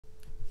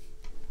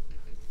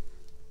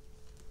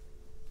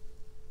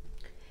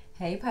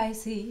Hey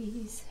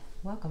Pisces,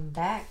 welcome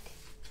back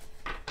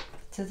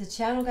to the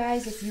channel,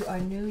 guys. If you are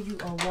new, you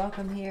are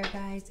welcome here,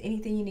 guys.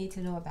 Anything you need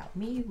to know about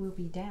me will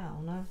be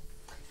down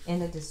in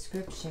the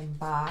description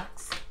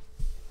box.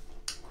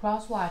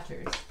 Cross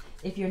watchers,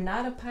 if you're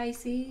not a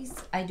Pisces,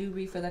 I do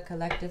read for the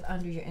collective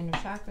under your inner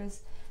chakras.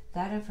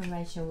 That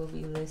information will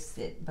be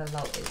listed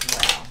below as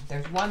well.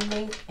 There's one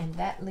link, and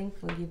that link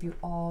will give you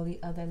all the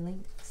other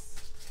links.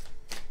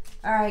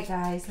 All right,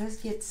 guys, let's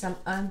get some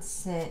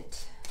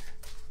unsent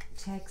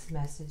text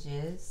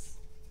messages.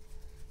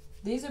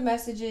 These are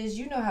messages,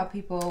 you know how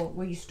people,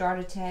 where you start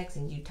a text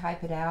and you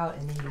type it out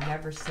and then you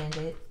never send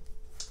it.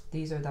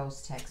 These are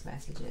those text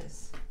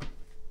messages.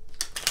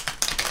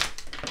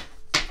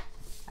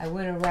 I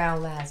went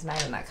around last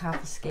night and I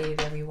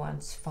confiscated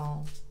everyone's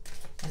phone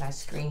and I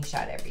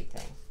screenshot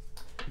everything.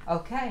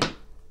 Okay,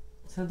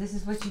 so this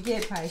is what you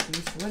get,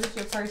 Pisces. What is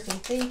your person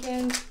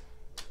thinking?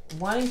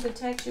 Wanting to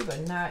text you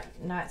but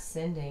not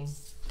sending.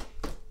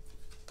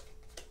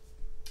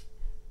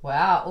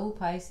 Wow. Oh,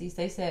 Pisces,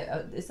 they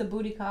said it's a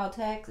booty call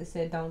text. It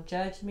said, don't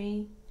judge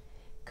me,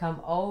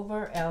 come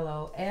over,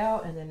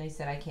 LOL. And then they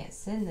said, I can't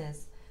send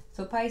this.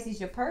 So Pisces,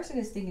 your person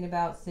is thinking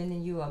about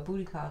sending you a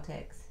booty call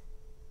text,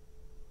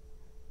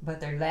 but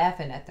they're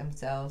laughing at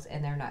themselves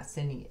and they're not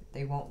sending it.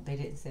 They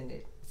didn't send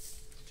it.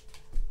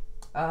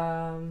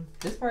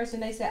 This person,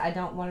 they said, I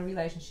don't want a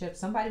relationship.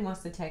 Somebody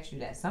wants to text you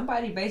that.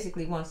 Somebody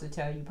basically wants to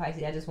tell you,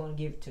 Pisces, I just want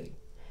to give it to you.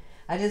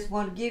 I just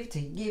want to give to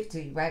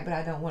you, right? But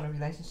I don't want a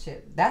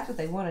relationship. That's what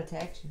they want to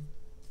text you.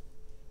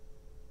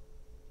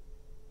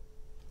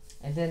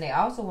 And then they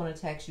also want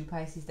to text you,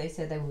 Pisces. They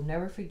said they will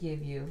never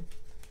forgive you.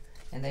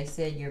 And they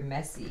said you're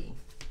messy.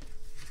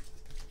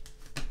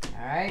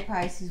 All right,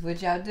 Pisces,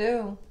 what y'all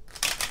do?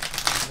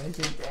 What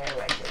you do?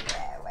 What you do?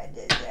 What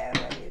you do?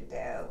 What you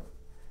do?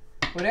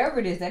 Whatever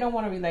it is, they don't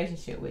want a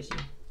relationship with you.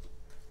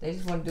 They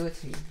just want to do it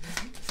to you.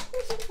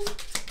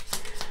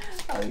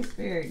 Holy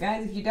Spirit.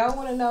 Guys, if you don't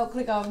want to know,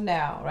 click off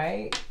now,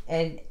 right?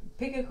 And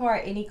pick a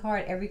card, any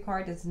card. Every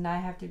card does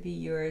not have to be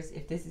yours.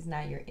 If this is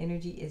not your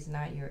energy, it's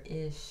not your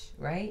ish,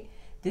 right?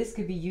 This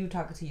could be you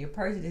talking to your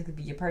person. This could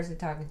be your person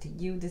talking to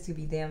you. This could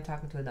be them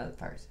talking to another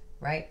person,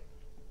 right?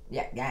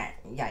 Yeah,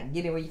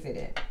 get it where you fit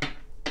in.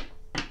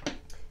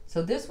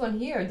 So this one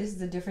here, this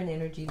is a different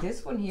energy.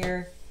 This one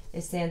here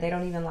is saying they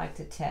don't even like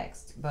to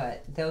text,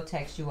 but they'll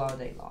text you all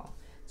day long.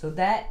 So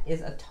that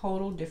is a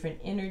total different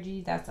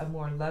energy. That's a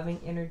more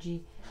loving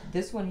energy.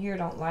 This one here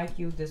don't like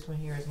you. This one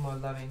here is more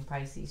loving,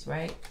 Pisces,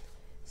 right?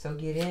 So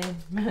get in.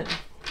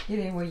 Get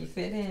in where you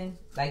fit in.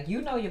 Like,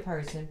 you know your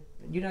person.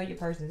 You know your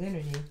person's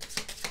energy.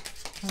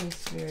 Holy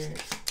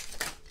Spirit.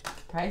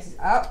 Pisces.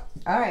 Oh,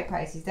 all right,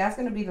 Pisces. That's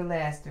going to be the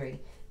last three.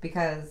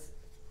 Because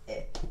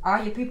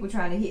all your people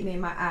trying to hit me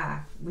in my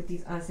eye with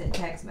these unsent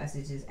text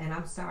messages. And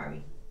I'm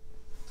sorry.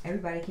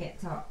 Everybody can't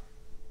talk.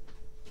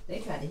 They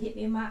tried to hit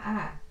me in my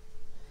eye.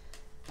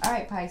 All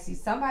right,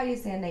 Pisces. Somebody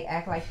is saying they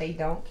act like they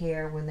don't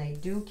care when they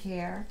do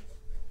care.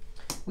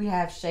 We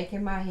have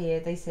shaking my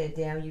head. They said,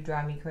 damn, you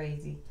drive me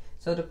crazy.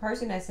 So the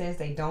person that says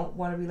they don't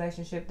want a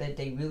relationship, that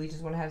they really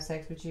just want to have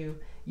sex with you,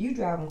 you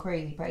drive them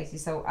crazy,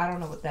 Pisces. So I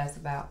don't know what that's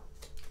about,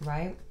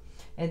 right?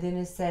 And then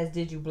it says,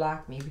 did you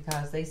block me?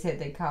 Because they said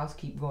their calls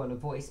keep going to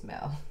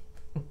voicemail.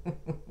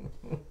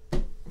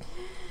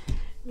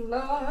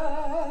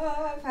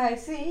 Lord,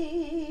 Pisces.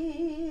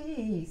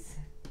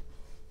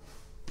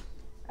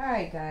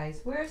 Alright,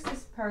 guys. Where's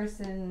this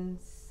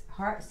person's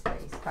heart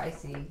space,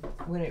 Pisces,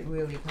 when it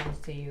really comes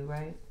to you,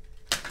 right?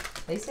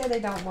 They said they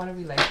don't want a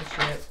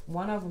relationship.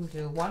 One of them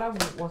do. One of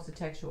them wants to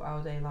text you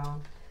all day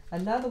long.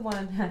 Another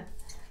one,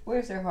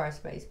 where's their heart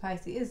space,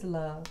 Pisces? Is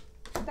love.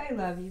 They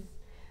love you.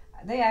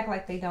 They act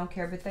like they don't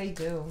care, but they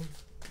do.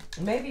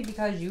 Maybe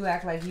because you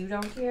act like you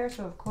don't care,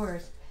 so of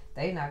course,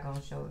 they're not going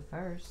to show it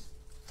first.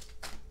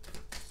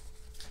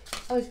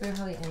 Holy Spirit,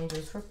 Holy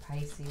Angels for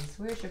Pisces.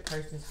 Where's your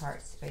person's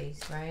heart space,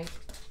 right?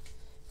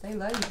 They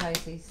love you,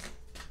 Pisces.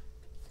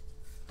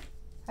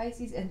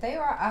 Pisces, and they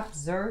are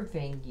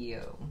observing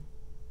you.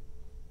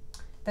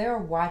 They are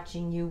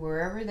watching you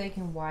wherever they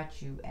can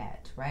watch you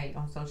at, right?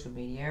 On social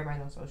media.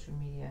 Everybody on social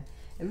media.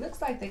 It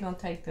looks like they're going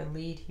to take the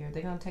lead here.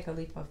 They're going to take a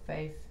leap of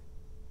faith.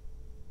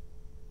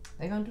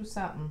 They're going to do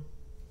something.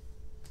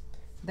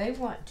 They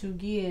want to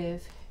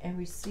give and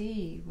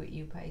receive with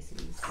you,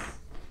 Pisces.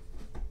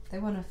 They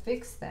want to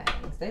fix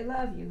things. They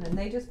love you, and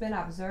they've just been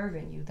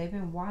observing you. They've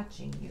been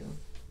watching you.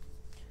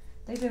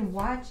 They've been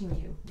watching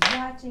you.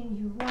 Watching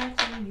you,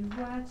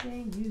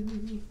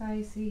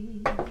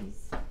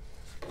 Pisces.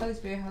 Holy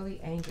Spirit, Holy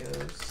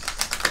Angels.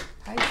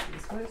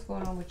 Pisces, what is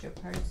going on with your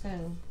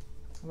person,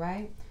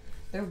 right?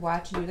 They're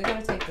watching you. They're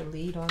going to take the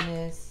lead on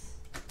this.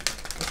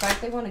 It's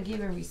like they want to give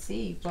and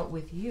receive, but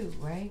with you,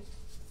 right?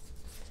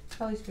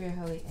 Holy Spirit,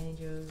 Holy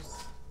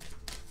Angels.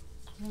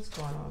 What's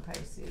going on,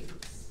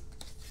 Pisces?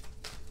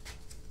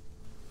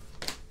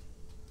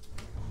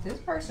 This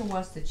person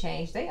wants to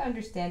change. They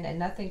understand that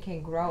nothing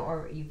can grow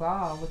or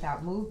evolve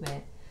without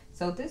movement.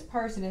 So this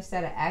person,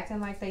 instead of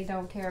acting like they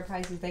don't care,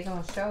 Pisces, they're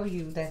going to show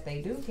you that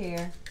they do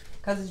care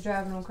because it's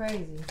driving them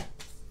crazy.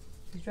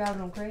 He's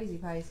driving them crazy,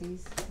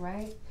 Pisces,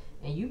 right?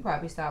 And you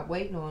probably stopped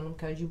waiting on them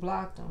because you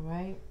blocked them,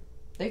 right?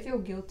 They feel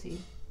guilty.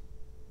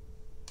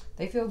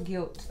 They feel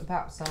guilt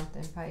about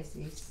something,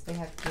 Pisces. They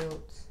have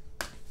guilt.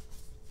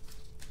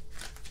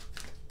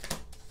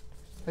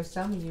 For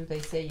some of you, they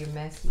say you're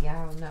messy.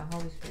 I don't know.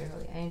 Holy Spirit,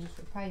 Holy Angels.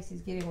 For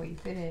Pisces, get in where you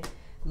fit in.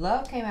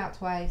 Love came out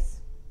twice.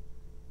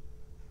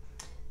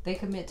 They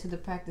commit to the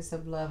practice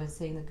of love and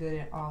seeing the good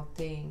in all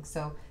things.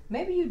 So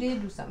maybe you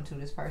did do something to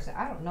this person.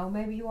 I don't know.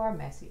 Maybe you are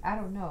messy. I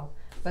don't know.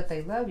 But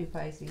they love you,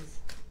 Pisces.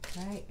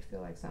 Right? I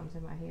feel like something's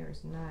in my hair.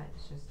 It's not.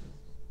 It's just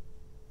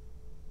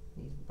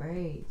these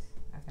braids.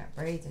 I got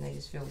braids and they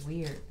just feel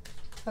weird.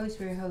 Holy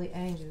Spirit, Holy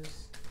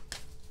Angels.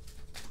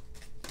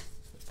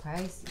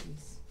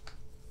 Pisces.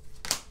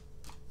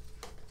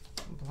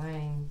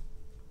 Blame.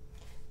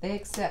 They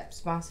accept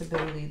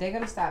responsibility. They're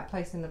going to stop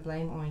placing the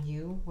blame on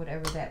you,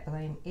 whatever that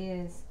blame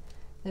is.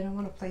 They don't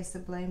want to place the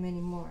blame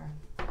anymore.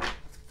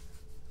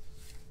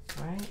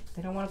 Right?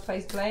 They don't want to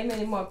place blame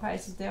anymore,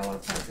 Pisces. They don't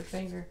want to point the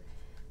finger.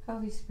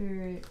 Holy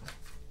Spirit.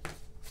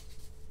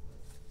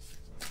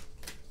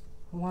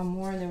 One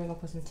more, and then we're going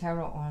to put some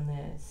tarot on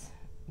this.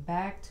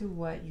 Back to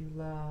what you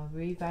love.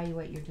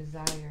 Reevaluate your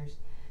desires.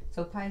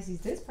 So Pisces,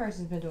 this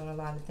person's been doing a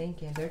lot of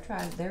thinking. They're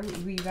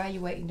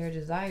reevaluating their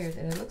desires,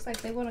 and it looks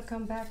like they want to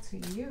come back to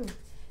you.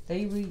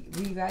 They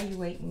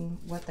reevaluating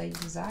what they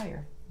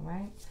desire,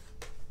 right?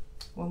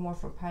 One more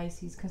for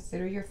Pisces.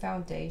 Consider your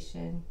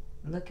foundation.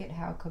 Look at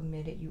how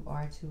committed you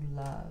are to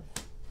love.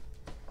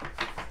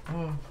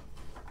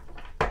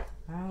 I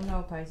don't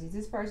know, Pisces.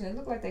 This person, it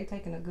looks like they're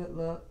taking a good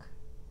look.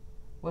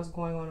 What's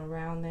going on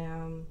around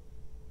them.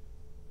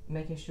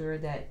 Making sure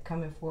that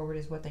coming forward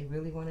is what they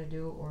really want to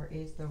do or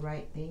is the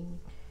right thing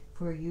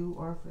for you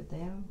or for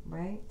them,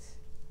 right?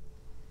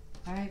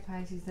 All right,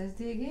 Pisces, let's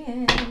dig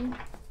in.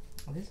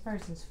 Well, this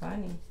person's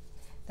funny.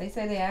 They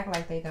say they act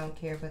like they don't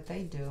care, but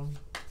they do.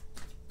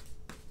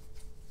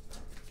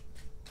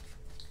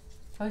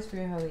 Holy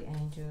Spirit, Holy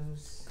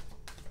Angels.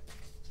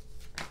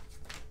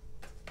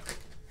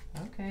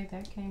 Okay,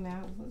 that came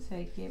out. We'll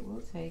take it.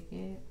 We'll take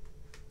it.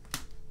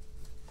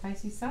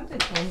 Pisces,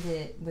 something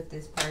ended with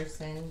this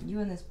person.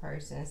 You and this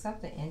person.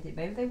 Something ended.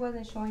 Maybe they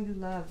wasn't showing you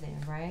love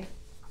then, right?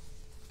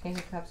 King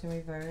of Cups in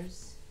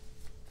reverse.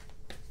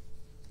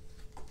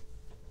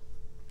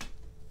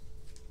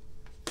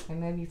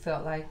 And maybe you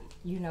felt like,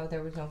 you know,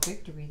 there was no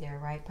victory there,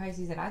 right?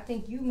 Pisces, and I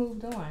think you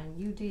moved on.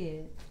 You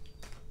did.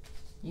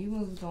 You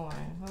moved on.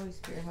 Holy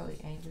Spirit, Holy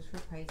Angels for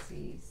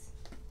Pisces.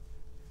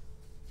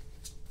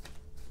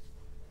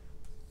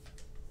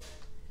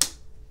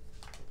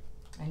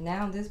 And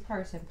now this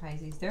person,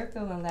 Pisces, they're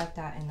feeling left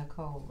out in the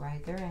cold,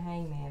 right? They're a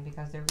hangman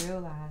because they're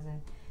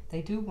realizing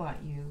they do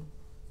want you.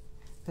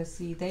 But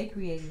see, they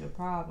created a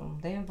problem.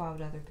 They involved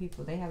other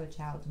people. They have a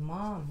child's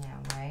mom now,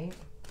 right?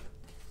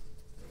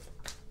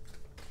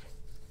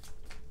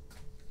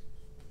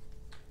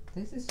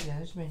 This is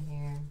judgment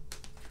here.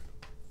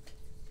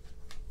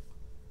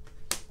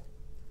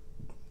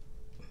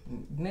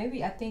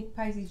 Maybe, I think,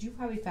 Pisces, you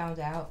probably found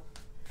out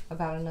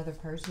about another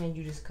person and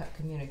you just cut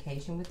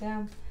communication with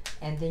them.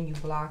 And then you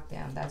block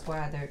them. That's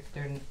why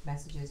their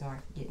messages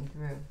aren't getting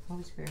through.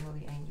 Holy Spirit,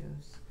 Holy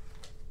Angels.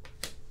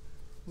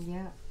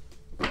 Yeah.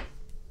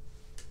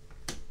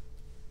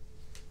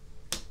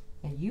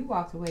 And you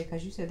walked away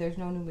because you said there's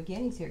no new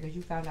beginnings here because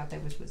you found out they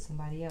was with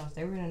somebody else.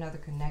 They were in another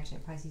connection,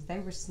 Pisces. They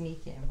were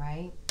sneaking,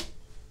 right?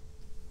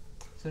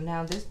 So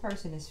now this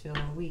person is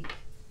feeling weak.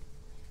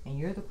 And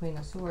you're the Queen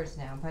of Swords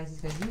now,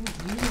 Pisces, because you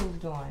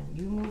moved on.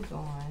 You moved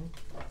on.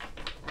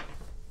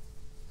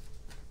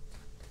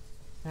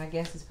 And I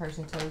guess this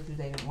person told you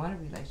they didn't want a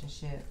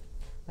relationship,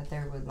 but they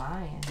were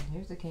lying.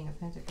 Here's the King of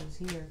Pentacles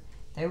here.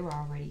 They were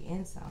already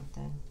in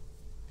something.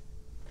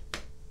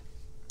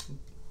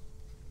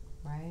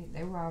 Right?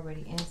 They were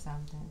already in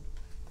something.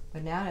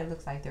 But now it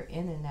looks like they're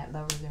ending that.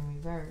 Lovers in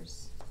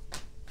reverse.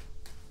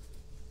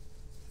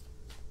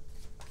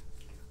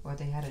 Or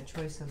they had a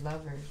choice of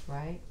lovers,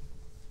 right?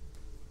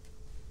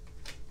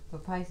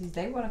 But Pisces,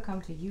 they want to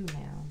come to you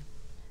now.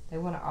 They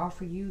want to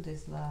offer you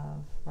this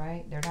love,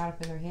 right? They're not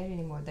up in their head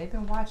anymore. They've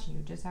been watching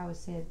you, just how it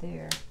said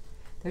there.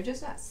 They're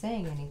just not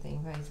saying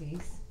anything,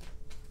 Pisces.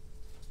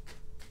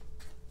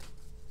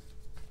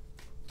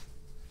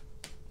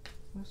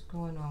 What's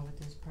going on with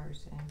this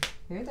person?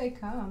 Here they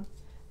come.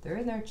 They're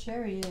in their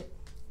chariot.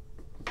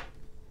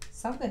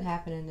 Something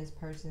happened in this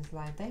person's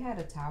life. They had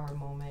a tower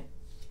moment,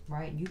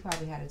 right? You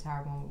probably had a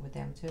tower moment with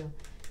them too.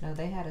 No,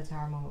 they had a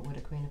tower moment with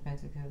a Queen of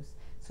Pentacles.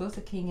 So it's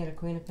a King and a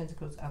Queen of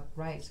Pentacles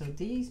upright. So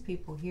these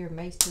people here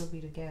may still be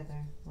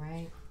together,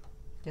 right?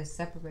 They're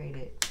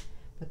separated.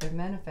 But they're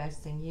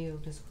manifesting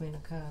you, this Queen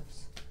of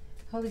Cups.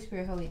 Holy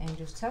Spirit, Holy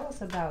Angels, tell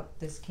us about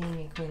this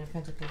King and Queen of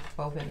Pentacles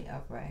both in the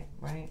upright,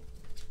 right?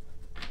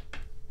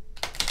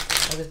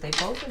 But if they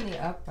both in the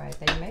upright,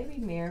 they may be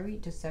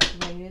married, just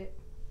separated.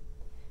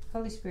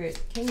 Holy Spirit,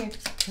 King and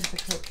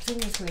Pentacles,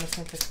 King and Queen of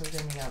Pentacles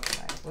in the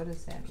upright. What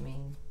does that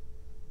mean?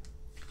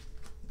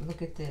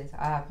 Look at this.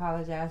 I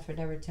apologize for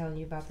never telling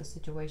you about the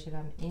situation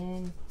I'm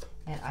in.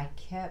 And I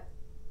kept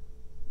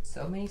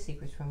so many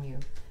secrets from you.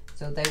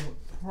 So they were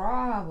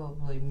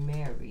probably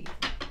married.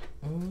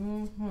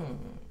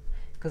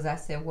 Because I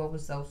said, what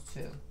was those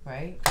two,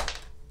 right?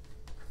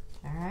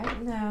 All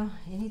right, now,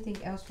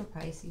 anything else for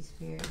Pisces,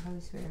 Spirit, Holy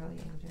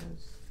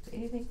Angels? Did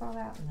anything fall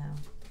out? No.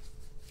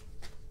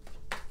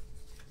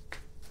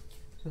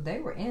 So they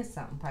were in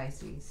something,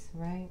 Pisces,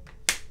 right?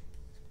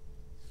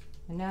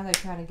 And now they're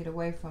trying to get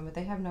away from it.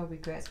 They have no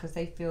regrets because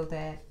they feel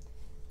that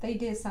they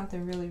did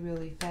something really,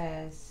 really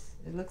fast.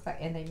 It looks like,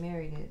 and they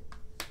married it.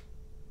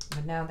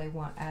 But now they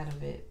want out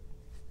of it.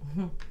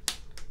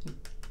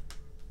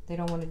 They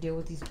don't want to deal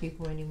with these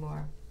people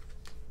anymore.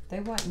 They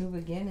want new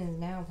beginnings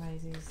now,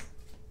 Pisces.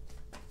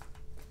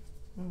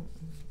 The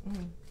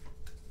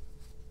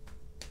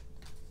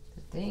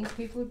things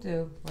people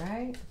do,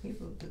 right?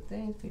 The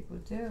things people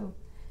do.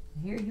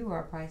 Here you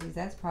are, Pisces.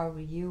 That's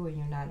probably you and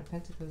your Nine of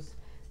Pentacles.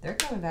 They're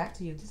coming back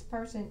to you. This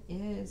person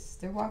is,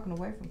 they're walking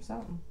away from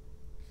something.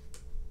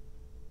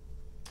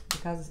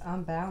 Because it's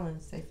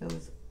unbalanced. They feel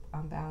it's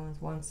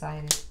unbalanced,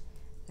 one-sided.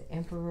 The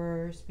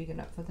Emperor speaking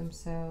up for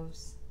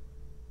themselves.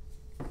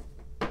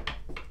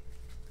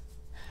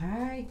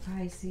 Alright,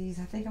 Pisces.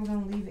 I think I'm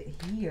going to leave it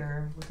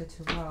here with the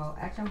Tarot.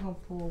 Actually, I'm going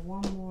to pull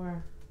one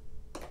more.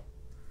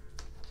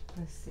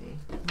 Let's see.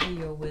 Be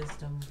your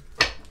wisdom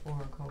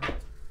oracle.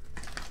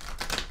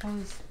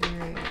 Holy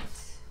Spirit.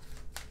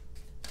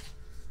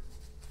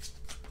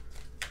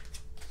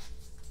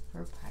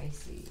 For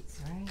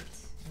Pisces, right?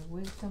 A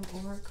wisdom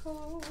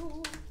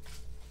oracle.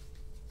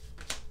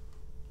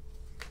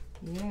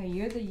 Yeah,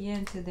 you're the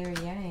yin to their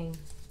yang.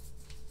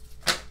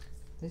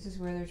 This is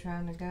where they're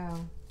trying to go.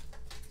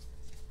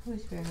 Holy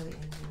Spirit, Holy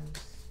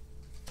Angels.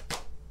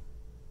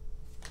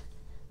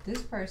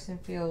 This person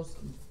feels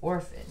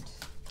orphaned.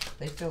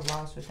 They feel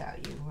lost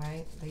without you,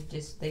 right?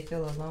 They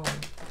feel alone.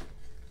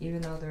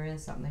 Even though they're in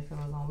something, they feel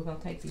alone. We're going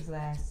to take these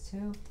last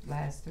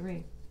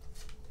three.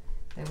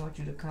 They want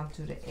you to come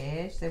to the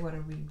edge. They want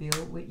to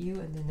rebuild with you.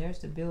 And then there's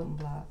the building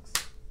blocks.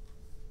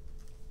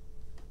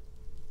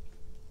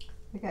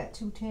 They got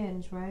 2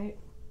 10s, right?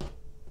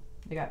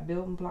 They got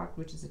building block,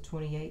 which is a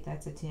 28.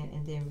 That's a 10.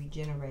 And then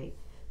regenerate,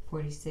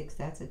 46.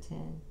 That's a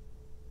 10.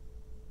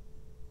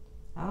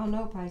 I don't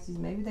know, Pisces.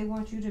 Maybe they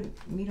want you to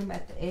meet them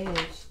at the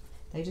edge.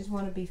 They just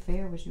want to be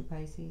fair with you,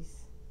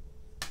 Pisces.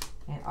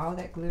 And all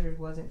that glitter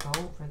wasn't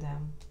gold for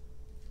them.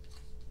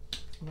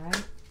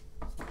 Right?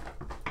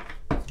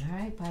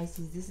 Alright,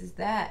 Pisces, this is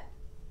that.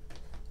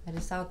 I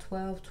just saw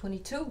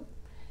 1222.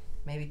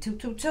 Maybe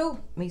 222.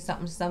 Mean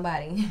something to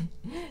somebody.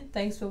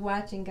 Thanks for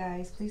watching,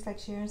 guys. Please like,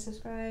 share, and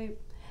subscribe.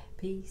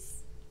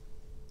 Peace.